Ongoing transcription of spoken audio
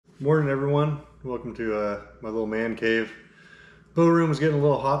Morning everyone, welcome to my little man cave. Bow room was getting a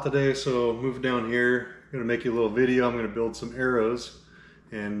little hot today, so moved down here. I'm gonna make you a little video. I'm gonna build some arrows,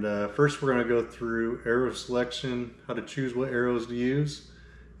 and first we're gonna go through arrow selection, how to choose what arrows to use,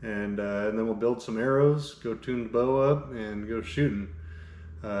 and then we'll build some arrows, go tune the bow up, and go shooting.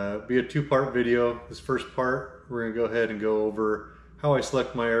 Be a two-part video. This first part, we're gonna go ahead and go over how I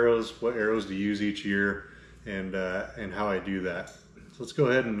select my arrows, what arrows to use each year, and how I do that. So let's go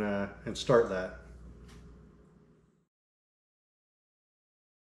ahead and start that.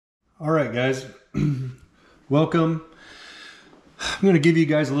 All right, guys, welcome. I'm going to give you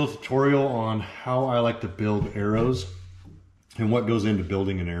guys a little tutorial on how I like to build arrows and what goes into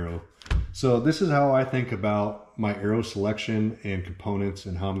building an arrow. So this is how I think about my arrow selection and components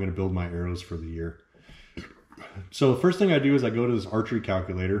and how I'm going to build my arrows for the year. So the first thing I do is I go to this archery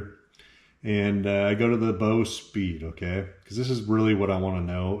calculator. And I go to the bow speed, okay? Because this is really what I want to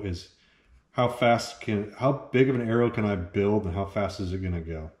know is how big of an arrow can I build and how fast is it going to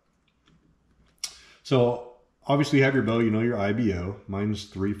go? So obviously you have your bow, you know your IBO. Mine's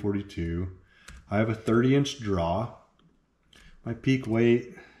 342. I have a 30-inch draw. My peak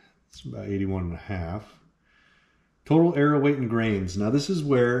weight is about 81.5. Total arrow weight in grains. Now this is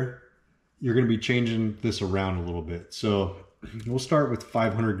where you're going to be changing this around a little bit. So we'll start with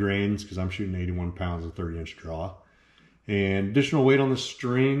 500 grains because I'm shooting 81 pounds of 30-inch draw. And additional weight on the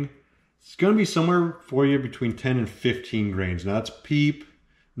string, it's going to be somewhere for you between 10 and 15 grains. Now that's peep,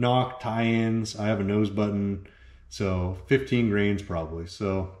 knock, tie-ins. I have a nose button, so 15 grains probably.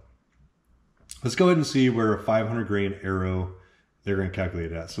 So let's go ahead and see where a 500 grain arrow they're going to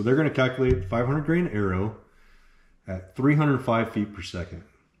calculate at. So they're going to calculate 500 grain arrow at 305 feet per second.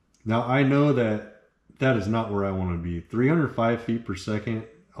 Now I know that is not where I want to be. 305 feet per second,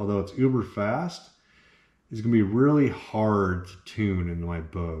 although it's uber fast, is going to be really hard to tune in my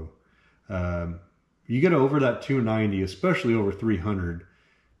bow. You get over that 290, especially over 300,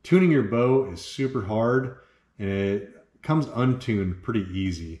 tuning your bow is super hard and it comes untuned pretty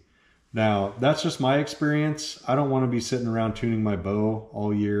easy. Now, that's just my experience. I don't want to be sitting around tuning my bow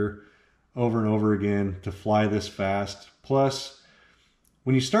all year over and over again to fly this fast. Plus,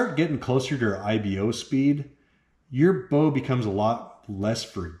 when you start getting closer to your IBO speed, your bow becomes a lot less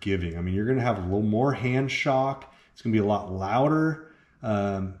forgiving. I mean, you're going to have a little more hand shock. It's going to be a lot louder.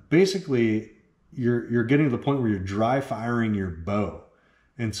 Basically, you're getting to the point where you're dry firing your bow.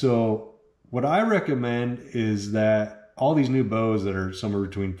 And so what I recommend is that all these new bows that are somewhere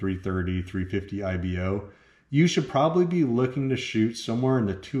between 330, 350 IBO, you should probably be looking to shoot somewhere in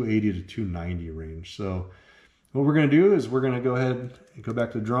the 280 to 290 range. So what we're going to do is we're going to go ahead and go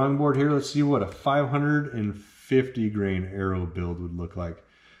back to the drawing board here. Let's see what a 550 grain arrow build would look like.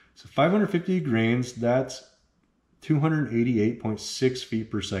 So 550 grains, that's 288.6 feet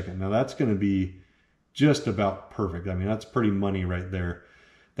per second. Now that's going to be just about perfect. I mean, that's pretty money right there.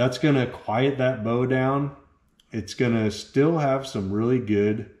 That's going to quiet that bow down. It's going to still have some really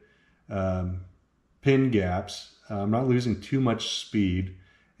good pin gaps. I'm not losing too much speed,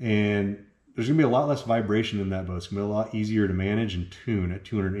 and there's going to be a lot less vibration in that bow. It's going to be a lot easier to manage and tune at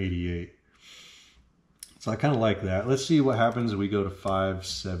 288. So I kind of like that. Let's see what happens if we go to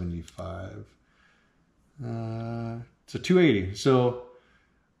 575. So 280. So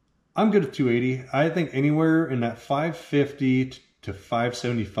I'm good at 280. I think anywhere in that 550 to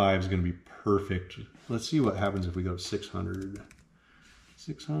 575 is going to be perfect. Let's see what happens if we go to 600.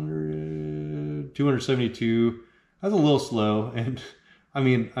 600, 272. That's a little slow, and I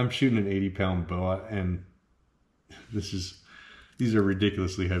mean, I'm shooting an 80-pound bow, and these are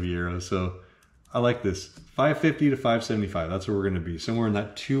ridiculously heavy arrows. So I like this. 550 to 575, that's where we're going to be. Somewhere in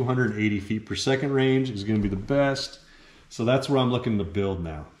that 280 feet per second range is going to be the best. So that's where I'm looking to build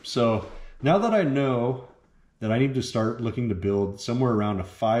now. So now that I know that I need to start looking to build somewhere around a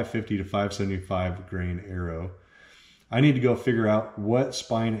 550 to 575 grain arrow, I need to go figure out what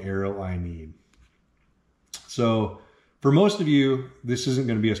spine arrow I need. So for most of you, this isn't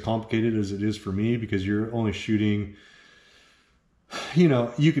going to be as complicated as it is for me because you're only shooting, you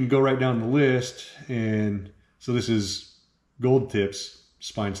know, you can go right down the list. And so this is Gold Tips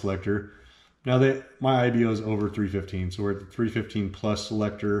spine selector. Now that my IBO is over 315, so we're at the 315 plus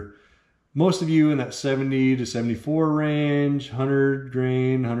selector. Most of you in that 70 to 74 range, 100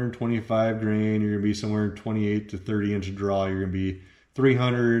 grain, 125 grain, you're going to be somewhere in 28 to 30 inch draw. You're going to be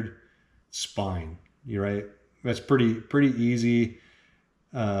 300 spine, you're right? That's pretty easy.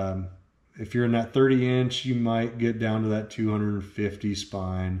 If you're in that 30 inch, you might get down to that 250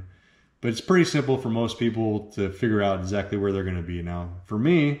 spine, but it's pretty simple for most people to figure out exactly where they're going to be. Now, for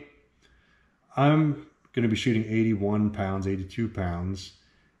me, I'm going to be shooting 81 pounds, 82 pounds,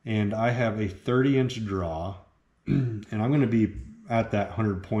 and I have a 30-inch draw, and I'm going to be at that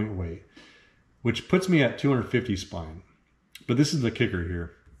 100-point weight, which puts me at 250 spine. But this is the kicker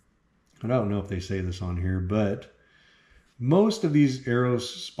here. I don't know if they say this on here, but most of these Arrows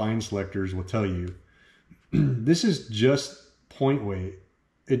spine selectors will tell you this is just point weight.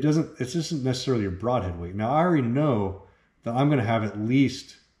 It isn't necessarily your broadhead weight. Now, I already know that I'm going to have at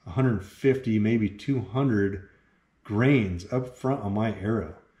least 150, maybe 200 grains up front on my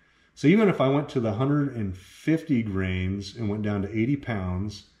arrow. So even if I went to the 150 grains and went down to 80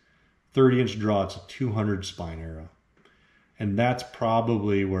 pounds, 30-inch draw, it's a 200 spine arrow. And that's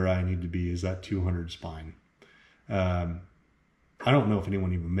probably where I need to be, is that 200 spine. I don't know if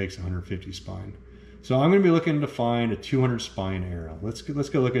anyone even makes 150 spine. So I'm going to be looking to find a 200 spine arrow. Let's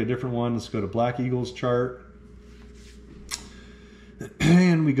go look at a different one. Let's go to Black Eagle's chart.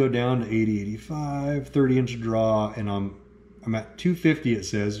 And we go down to 80, 85, 30-inch draw, and I'm at 250, it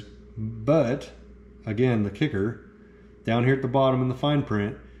says. But, again, the kicker, down here at the bottom in the fine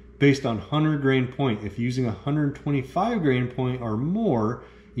print, based on 100 grain point. If using 125 grain point or more,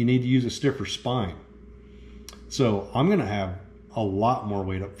 you need to use a stiffer spine. So I'm going to have a lot more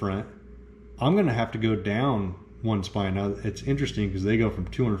weight up front. I'm going to have to go down one spine. Now, it's interesting because they go from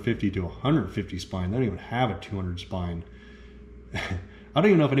 250 to 150 spine. They don't even have a 200 spine. I don't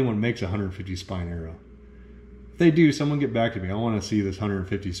even know if anyone makes a 150 spine arrow. If they do, someone get back to me. I want to see this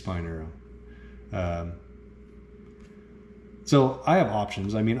 150 spine arrow. So I have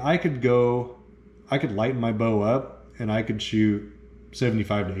options. I mean, I could lighten my bow up and I could shoot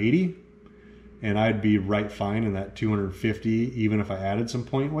 75 to 80 and I'd be right fine in that 250 even if I added some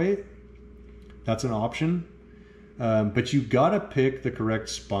point weight. That's an option. But you gotta pick the correct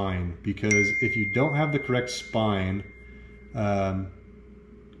spine, because if you don't have the correct spine,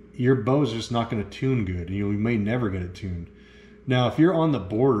 your bow's just not gonna tune good, and you may never get it tuned. Now, if you're on the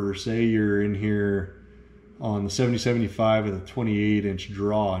border, say you're in here on the 70-75 with a 28-inch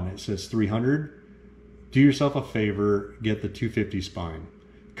draw and it says 300, do yourself a favor, get the 250 spine.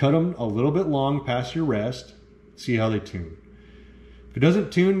 Cut them a little bit long past your rest, see how they tune. If it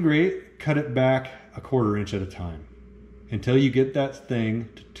doesn't tune great, cut it back a 1/4 inch at a time until you get that thing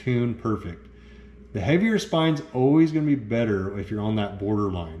to tune perfect. The heavier spine's always going to be better if you're on that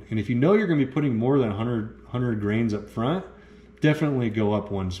borderline. And if you know you're going to be putting more than 100 grains up front, definitely go up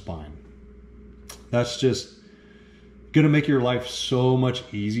one spine. That's just going to make your life so much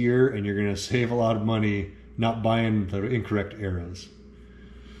easier, and you're going to save a lot of money not buying the incorrect arrows.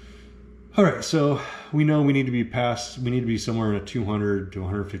 All right, so we know we need to be somewhere in a 200 to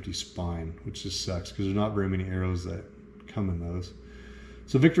 150 spine, which just sucks because there's not very many arrows that come in those.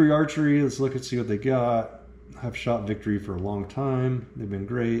 So Victory Archery, let's look and see what they got. I've shot Victory for a long time. They've been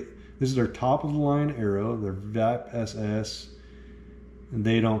great. This is their top of the line arrow, their VAP SS, and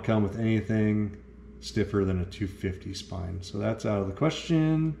they don't come with anything stiffer than a 250 spine. So that's out of the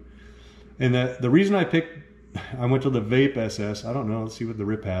question. And the reason I went to the Vape SS, I don't know, let's see what the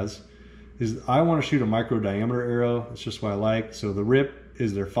Rip has, is I want to shoot a micro diameter arrow. It's just what I like. So the Rip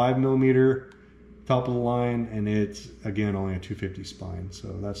is their 5mm top of the line, and it's, again, only a 250 spine. So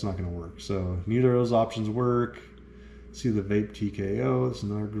that's not going to work. So neither of those options work. See the Vape TKO, it's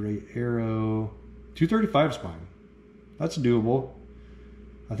another great arrow. 235 spine, that's doable.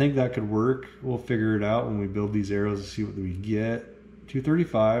 I think that could work. We'll figure it out when we build these arrows and see what we get.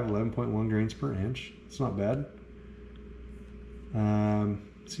 235, 11.1 grains per inch. It's not bad.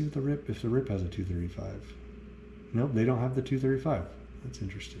 Let's see what the Rip, if the Rip has a 235. Nope, they don't have the 235. That's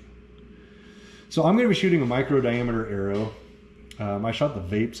interesting. So I'm going to be shooting a micro diameter arrow. I shot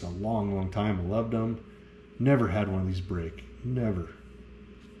the Vapes a long time. I loved them. Never had one of these break. Never.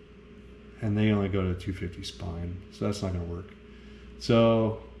 And they only go to 250 spine. So that's not going to work.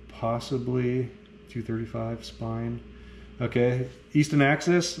 So possibly 235 spine. Okay, Easton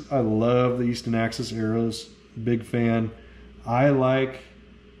Axis. I love the Easton Axis arrows. Big fan. I like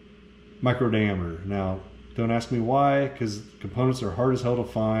micro diameter. Now, don't ask me why, because components are hard as hell to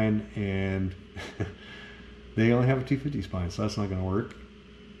find, and they only have a 250 spine, so that's not going to work.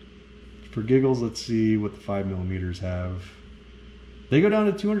 For giggles, let's see what the 5mm have. They go down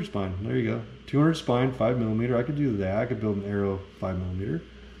to 200 spine. There you go. 200 spine, 5mm. I could do that. I could build an arrow 5mm.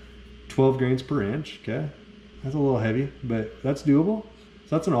 12 grains per inch. Okay. That's a little heavy, but that's doable.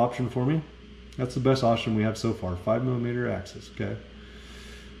 So that's an option for me. That's the best option we have so far. 5mm axis. Okay.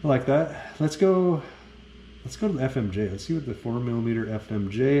 I like that. Let's go to the FMJ. Let's see what the 4mm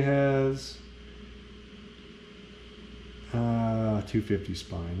FMJ has. 250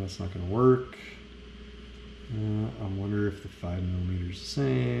 spine. That's not going to work. I wonder if the 5mm is the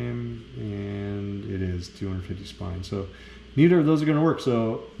same, and it is 250 spine. So neither of those are going to work.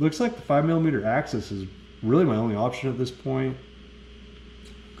 So looks like the 5mm Axis is really my only option at this point.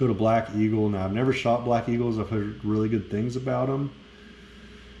 Go to Black Eagle. Now, I've never shot Black Eagles. I've heard really good things about them.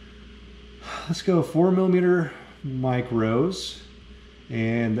 Let's go 4mm micros.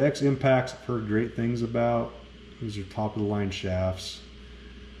 And the X Impacts I've heard great things about. These are top of the line shafts.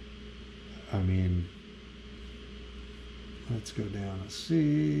 I mean, let's go down and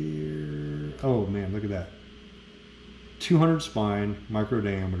see. Oh man, look at that. 200 spine, micro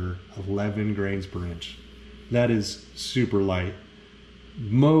diameter, 11 grains per inch. That is super light.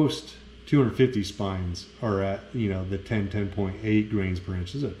 Most 250 spines are at, you know, the 10.8 grains per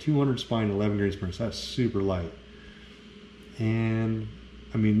inch. This is a 200 spine, 11 grains per inch. That's super light. And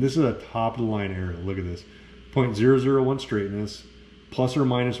I mean, this is a top of the line arrow. Look at this. 0.001 straightness, plus or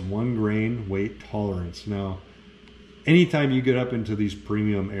minus 1 grain weight tolerance. Now, anytime you get up into these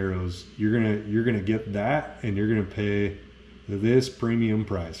premium arrows, you're gonna get that, and you're gonna pay this premium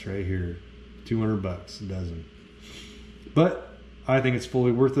price right here, $200 a dozen. But I think it's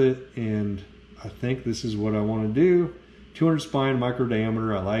fully worth it, and I think this is what I want to do. 200 spine, micro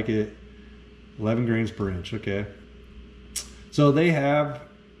diameter. I like it. 11 grains per inch. Okay. So they have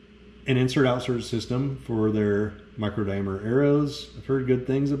an insert-outsert system for their micro diameter arrows. I've heard good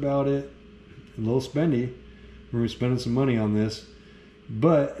things about it. A little spendy. We're going to be spending some money on this,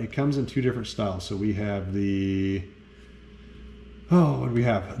 but it comes in two different styles. So we have the, what do we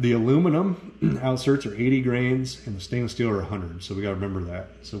have? The aluminum outserts are 80 grains and the stainless steel are 100. So we got to remember that.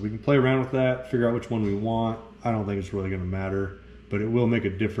 So we can play around with that, figure out which one we want. I don't think it's really going to matter, but it will make a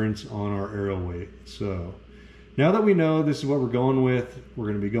difference on our arrow weight. So now that we know this is what we're going with, we're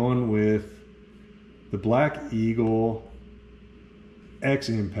going to be going with the Black Eagle X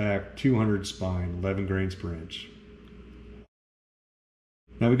Impact 200 spine, 11 grains per inch.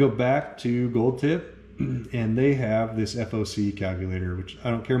 Now we go back to Gold Tip, and they have this FOC calculator, which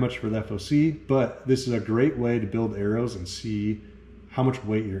I don't care much for the FOC, but this is a great way to build arrows and see how much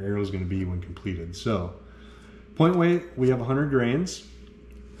weight your arrow is going to be when completed. So point weight, we have 100 grains.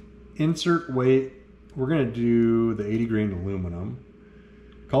 Insert weight, we're going to do the 80 grain aluminum.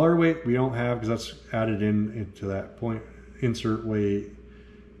 Collar weight we don't have because that's added into that point. Insert weight,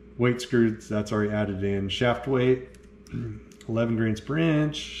 weight screws, that's already added in. Shaft weight, 11 grains per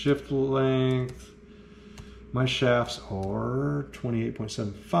inch. Shift length, my shafts are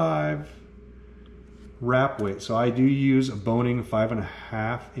 28.75. Wrap weight, so I do use a Boning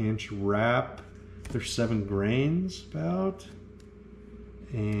 5.5 inch wrap. There's 7 grains about.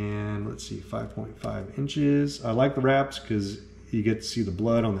 And let's see, 5.5 inches. I like the wraps because you get to see the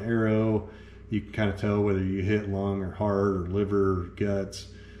blood on the arrow. You can kind of tell whether you hit lung or heart or liver or guts.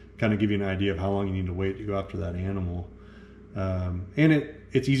 Kind of give you an idea of how long you need to wait to go after that animal. And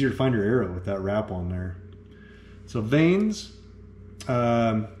it's easier to find your arrow with that wrap on there. So veins,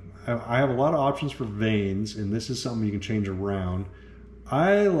 I have a lot of options for veins, and this is something you can change around.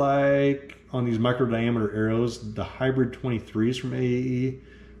 I like, on these micro diameter arrows, the Hybrid 23s from AAE.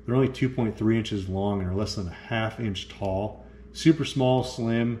 They're only 2.3 inches long and are less than a ½ inch tall. Super small,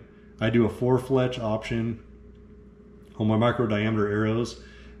 slim. I do a 4-fletch option on my micro diameter arrows.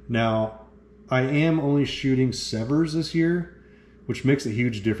 Now, I am only shooting severs this year, which makes a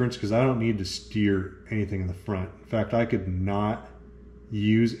huge difference because I don't need to steer anything in the front. In fact, I could not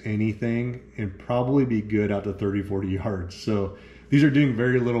use anything and probably be good out to 30-40 yards. So these are doing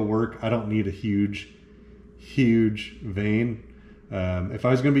very little work. I don't need a huge vein. If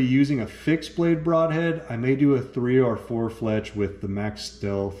I was going to be using a fixed blade broadhead, I may do a 3 or 4 fletch with the Max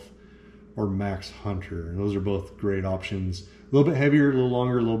Stealth or Max Hunter. Those are both great options. A little bit heavier, a little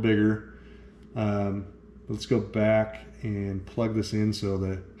longer, a little bigger. Let's go back and plug this in. So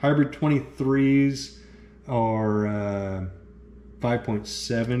the Hybrid 23s are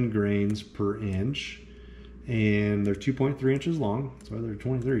 5.7 grains per inch, and they're 2.3 inches long, so they're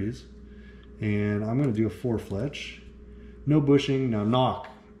 23s. And I'm going to do a 4-fletch. No bushing. Now knock.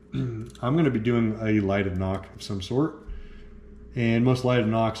 I'm going to be doing a lighted knock of some sort. And most lighted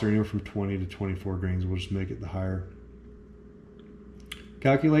knocks are anywhere from 20 to 24 grains. We'll just make it the higher.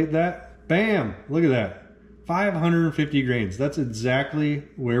 Calculate that. Bam! Look at that. 550 grains. That's exactly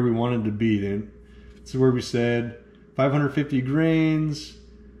where we wanted to be. Then this is where we said 550 grains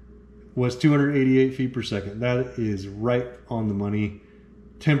was 288 feet per second. That is right on the money.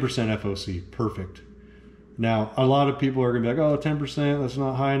 10% FOC. Perfect. Now, a lot of people are going to be like, oh, 10%, that's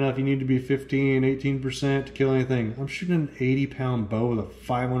not high enough. You need to be 15, 18% to kill anything. I'm shooting an 80-pound bow with a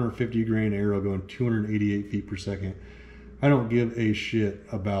 550 grain arrow going 288 feet per second. I don't give a shit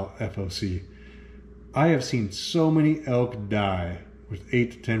about FOC. I have seen so many elk die with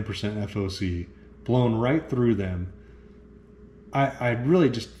 8 to 10% FOC, blown right through them. I really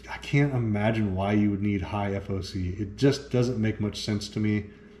just, I can't imagine why you would need high FOC. It just doesn't make much sense to me,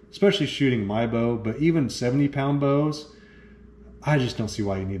 especially shooting my bow, but even 70-pound bows, I just don't see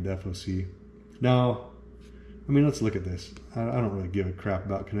why you need the FOC. Now, I mean, let's look at this. I don't really give a crap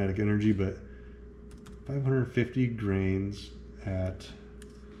about kinetic energy, but 550 grains at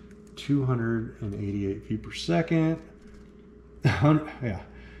 288 feet per second. Yeah,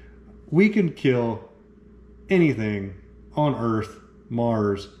 we can kill anything on Earth,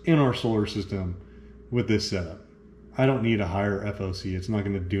 Mars, in our solar system with this setup. I don't need a higher FOC. It's not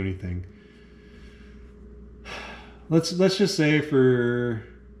going to do anything. Let's just say for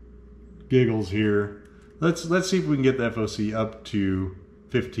giggles here, let's see if we can get the FOC up to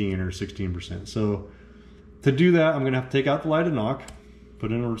 15 or 16%. So to do that, I'm going to have to take out the lighted nock,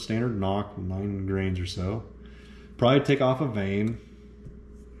 put in a standard nock, 9 grains or so. Probably take off a vane.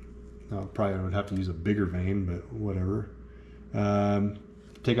 Probably would have to use a bigger vane, but whatever.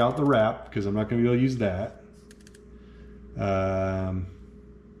 Take out the wrap because I'm not going to be able to use that.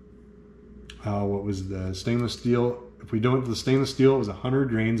 What was the stainless steel? If we don't with the stainless steel, it was 100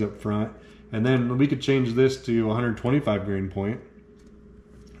 grains up front, and then we could change this to 125 grain point.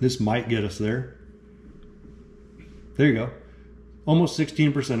 This might get us there. There you go. Almost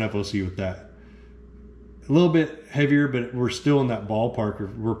 16% FOC with that. A little bit heavier, but we're still in that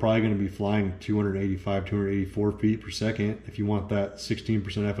ballpark. We're probably going to be flying 285, 284 feet per second if you want that 16%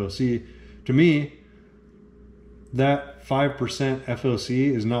 FOC. To me, that 5%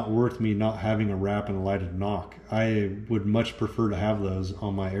 FOC is not worth me not having a wrap and a lighted nock. I would much prefer to have those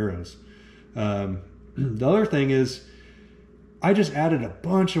on my arrows. The other thing is, I just added a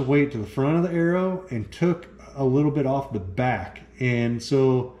bunch of weight to the front of the arrow and took a little bit off the back. And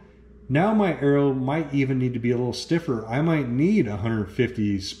so now my arrow might even need to be a little stiffer. I might need a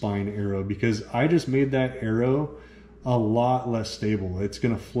 150 spine arrow because I just made that arrow a lot less stable. It's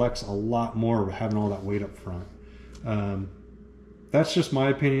going to flex a lot more having all that weight up front. That's just my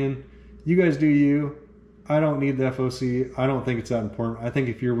opinion. You guys do you. I don't need the FOC. I don't think it's that important. I think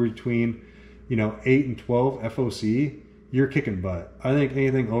if you're between, 8 and 12 FOC, you're kicking butt. I think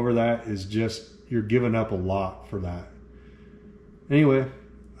anything over that is just, you're giving up a lot for that. Anyway,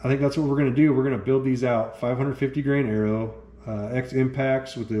 I think that's what we're going to do. We're going to build these out. 550 grain arrow, X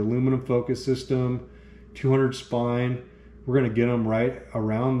impacts with the aluminum focus system, 200 spine. We're going to get them right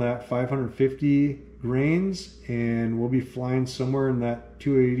around that 550 grains, and we'll be flying somewhere in that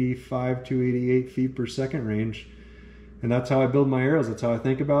 285, 288 feet per second range. And that's how I build my arrows. That's how I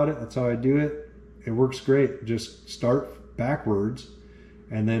think about it. That's how I do it. It works great. Just start backwards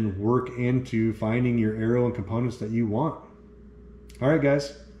and then work into finding your arrow and components that you want. All right,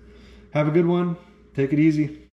 guys. Have a good one. Take it easy.